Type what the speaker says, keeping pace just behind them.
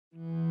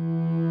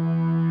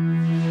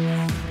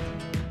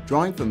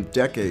Drawing from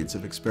decades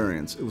of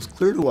experience, it was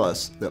clear to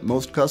us that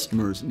most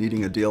customers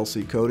needing a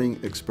DLC coating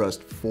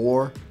expressed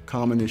 4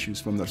 common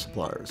issues from their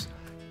suppliers: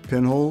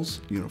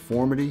 pinholes,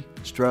 uniformity,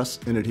 stress,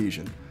 and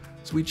adhesion.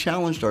 So we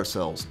challenged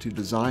ourselves to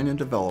design and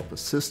develop a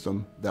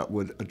system that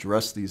would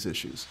address these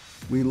issues.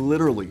 We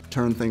literally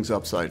turned things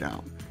upside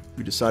down.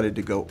 We decided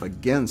to go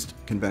against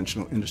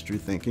conventional industry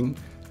thinking,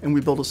 and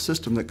we built a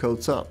system that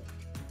coats up.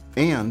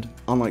 And,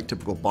 unlike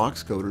typical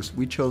box coaters,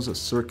 we chose a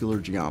circular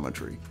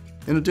geometry.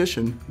 In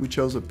addition, we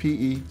chose a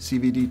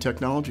PE-CVD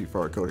technology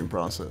for our coating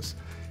process.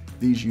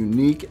 These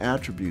unique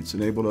attributes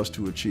enabled us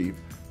to achieve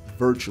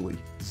virtually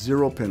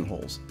 0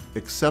 pinholes,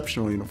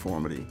 exceptional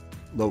uniformity,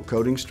 low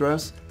coating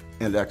stress,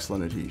 and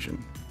excellent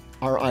adhesion.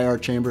 Our IR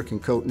chamber can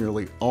coat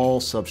nearly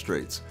all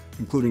substrates,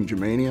 including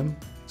germanium,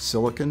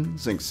 silicon,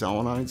 zinc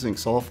selenide, zinc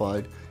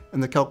sulfide,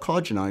 and the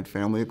chalcogenide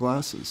family of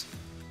glasses.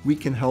 We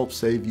can help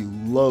save you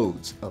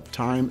loads of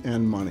time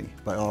and money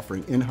by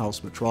offering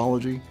in-house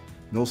metrology,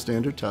 mill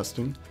standard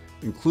testing,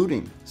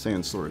 including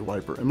sand slurry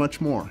wiper, and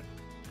much more.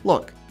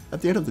 Look,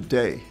 at the end of the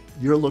day,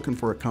 you're looking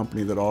for a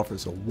company that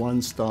offers a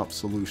one-stop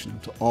solution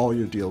to all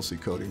your DLC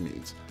coating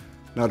needs.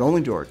 Not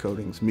only do our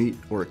coatings meet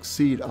or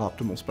exceed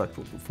optimal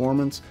spectral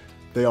performance,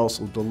 they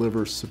also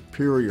deliver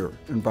superior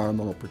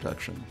environmental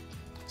protection.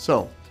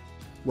 So,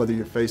 whether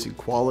you're facing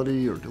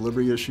quality or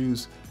delivery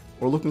issues,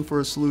 or looking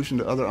for a solution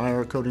to other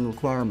IR coating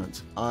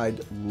requirements,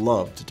 I'd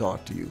love to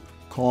talk to you.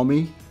 Call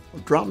me or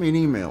drop me an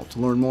email to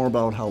learn more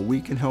about how we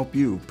can help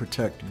you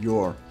protect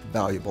your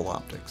valuable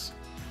optics.